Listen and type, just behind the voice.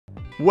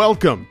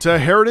Welcome to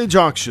Heritage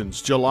Auctions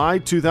July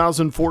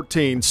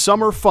 2014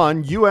 Summer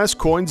Fun U.S.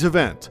 Coins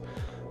event.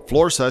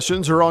 Floor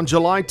sessions are on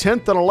July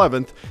 10th and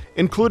 11th,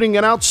 including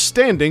an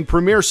outstanding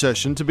premiere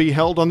session to be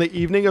held on the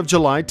evening of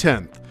July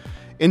 10th.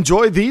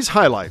 Enjoy these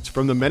highlights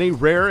from the many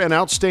rare and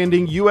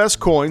outstanding U.S.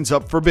 coins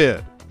up for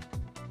bid.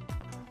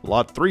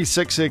 Lot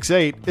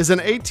 3668 is an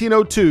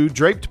 1802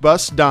 draped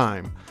bust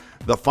dime,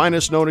 the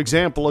finest known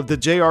example of the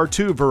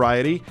JR2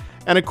 variety,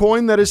 and a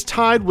coin that is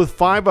tied with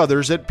 5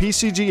 others at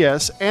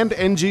PCGS and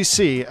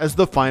NGC as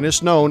the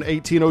finest known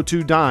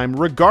 1802 dime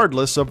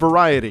regardless of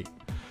variety.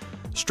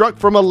 Struck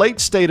from a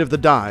late state of the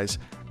dies,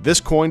 this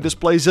coin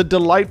displays a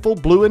delightful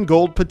blue and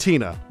gold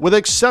patina with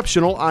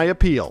exceptional eye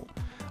appeal.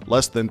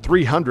 Less than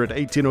 300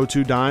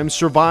 1802 dimes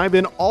survive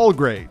in all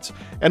grades,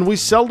 and we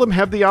seldom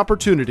have the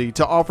opportunity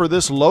to offer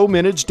this low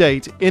mintage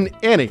date in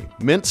any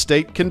mint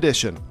state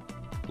condition.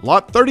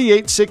 Lot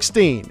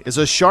 3816 is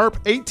a sharp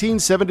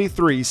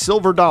 1873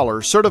 silver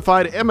dollar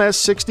certified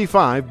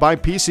MS65 by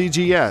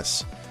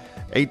PCGS.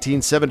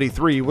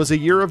 1873 was a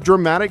year of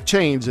dramatic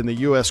change in the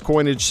U.S.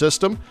 coinage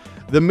system.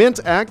 The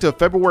Mint Act of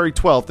February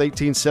 12,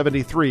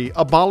 1873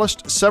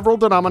 abolished several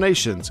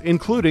denominations,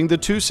 including the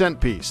 2-cent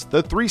piece,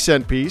 the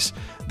 3-cent piece,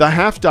 the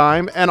half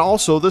dime, and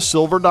also the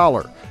silver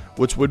dollar,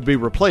 which would be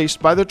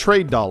replaced by the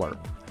trade dollar.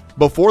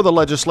 Before the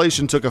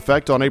legislation took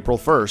effect on April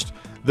 1st,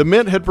 the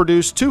Mint had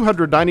produced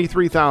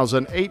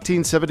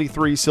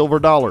 293,1873 silver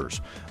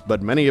dollars,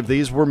 but many of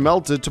these were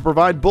melted to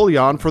provide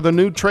bullion for the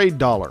new trade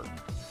dollar.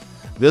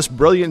 This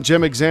brilliant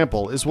gem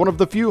example is one of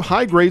the few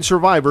high-grade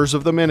survivors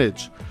of the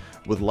mintage.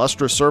 With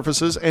lustrous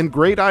surfaces and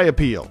great eye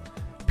appeal,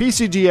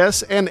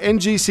 PCGS and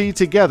NGC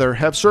together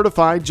have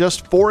certified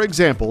just 4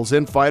 examples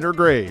in finer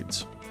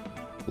grades.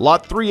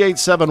 Lot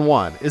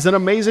 3871 is an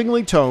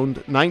amazingly toned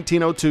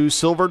 1902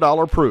 silver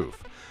dollar proof,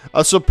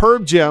 a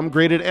superb gem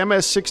graded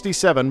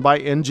MS67 by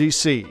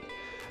NGC.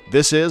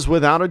 This is,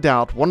 without a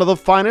doubt, one of the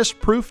finest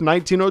proof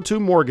 1902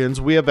 Morgans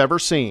we have ever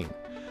seen.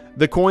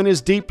 The coin is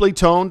deeply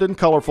toned and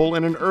colorful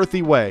in an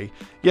earthy way,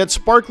 yet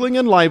sparkling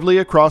and lively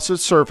across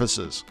its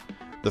surfaces.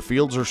 The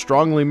fields are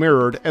strongly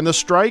mirrored and the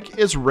strike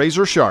is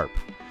razor sharp.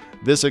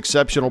 This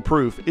exceptional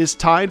proof is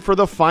tied for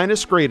the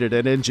finest graded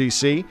at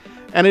NGC,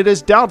 and it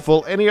is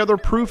doubtful any other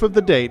proof of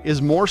the date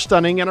is more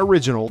stunning and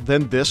original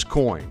than this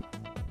coin.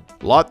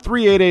 Lot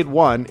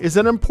 3881 is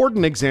an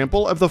important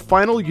example of the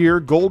final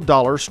year gold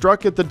dollar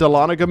struck at the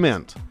Dahlonega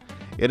Mint.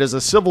 It is a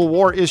Civil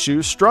War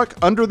issue struck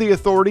under the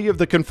authority of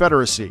the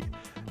Confederacy,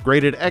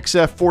 graded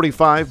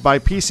XF45 by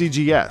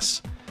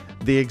PCGS.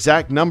 The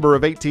exact number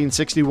of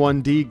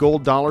 1861D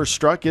gold dollars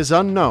struck is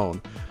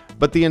unknown,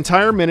 but the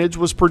entire mintage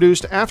was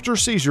produced after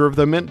seizure of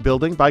the Mint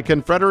building by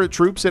Confederate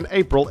troops in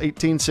April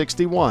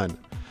 1861.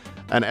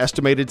 An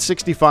estimated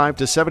 65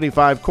 to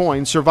 75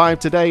 coins survive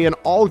today in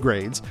all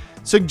grades,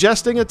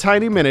 suggesting a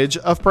tiny mintage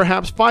of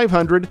perhaps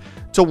 500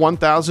 to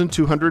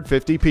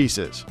 1,250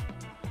 pieces.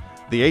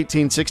 The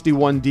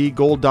 1861D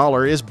gold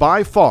dollar is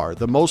by far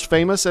the most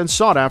famous and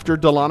sought-after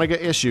Dahlonega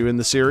issue in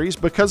the series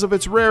because of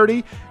its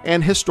rarity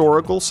and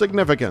historical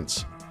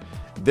significance.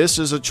 This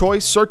is a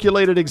choice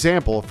circulated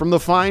example from the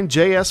fine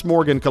J.S.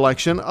 Morgan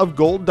collection of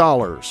gold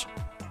dollars.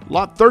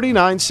 Lot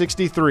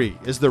 3963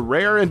 is the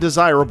rare and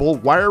desirable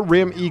wire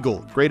rim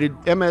eagle graded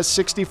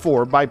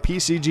MS64 by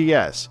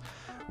PCGS,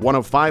 one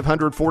of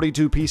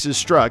 542 pieces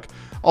struck,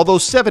 although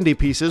 70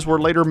 pieces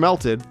were later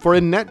melted for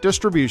a net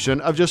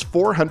distribution of just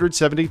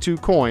 472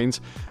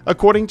 coins,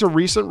 according to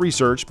recent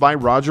research by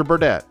Roger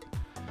Burdett.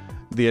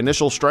 The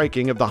initial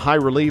striking of the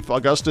high-relief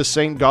Augustus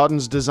St.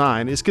 Gaudens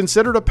design is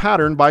considered a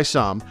pattern by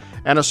some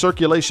and a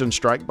circulation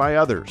strike by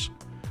others.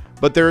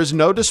 But there is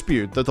no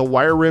dispute that the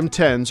wire rim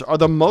 10s are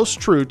the most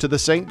true to the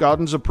St.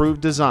 Gaudens approved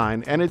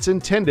design and its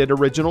intended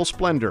original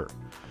splendor.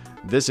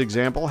 This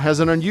example has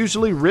an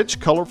unusually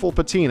rich, colorful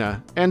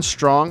patina and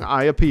strong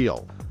eye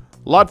appeal.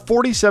 Lot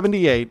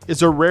 4078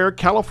 is a rare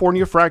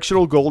California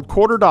fractional gold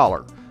quarter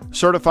dollar,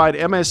 certified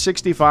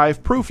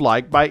MS65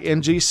 proof-like by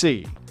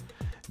NGC.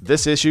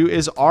 This issue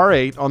is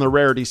R8 on the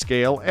rarity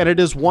scale, and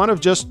it is one of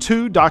just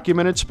 2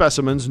 documented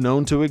specimens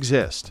known to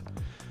exist.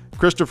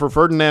 Christopher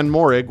Ferdinand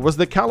Morig was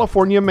the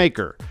California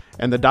maker,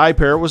 and the die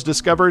pair was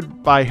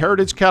discovered by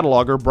heritage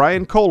cataloger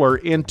Brian Kohler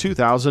in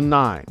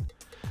 2009.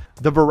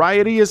 The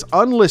variety is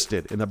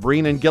unlisted in the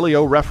Breen and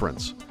Gilio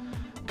reference.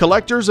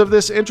 Collectors of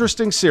this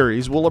interesting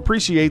series will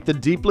appreciate the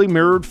deeply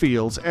mirrored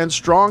fields and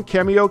strong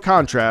cameo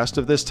contrast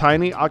of this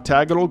tiny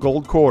octagonal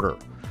gold quarter.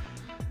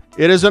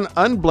 It is an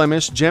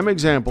unblemished gem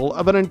example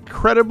of an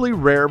incredibly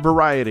rare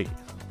variety.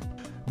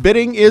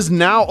 Bidding is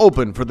now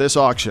open for this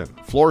auction.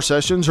 Floor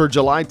sessions are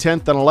July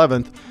 10th and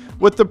 11th,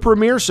 with the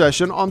premiere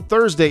session on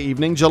Thursday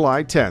evening,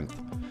 July 10th.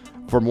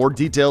 For more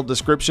detailed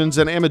descriptions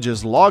and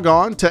images, log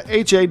on to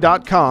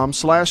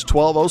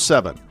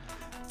ha.com/1207.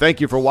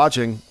 Thank you for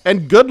watching,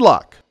 and good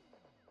luck!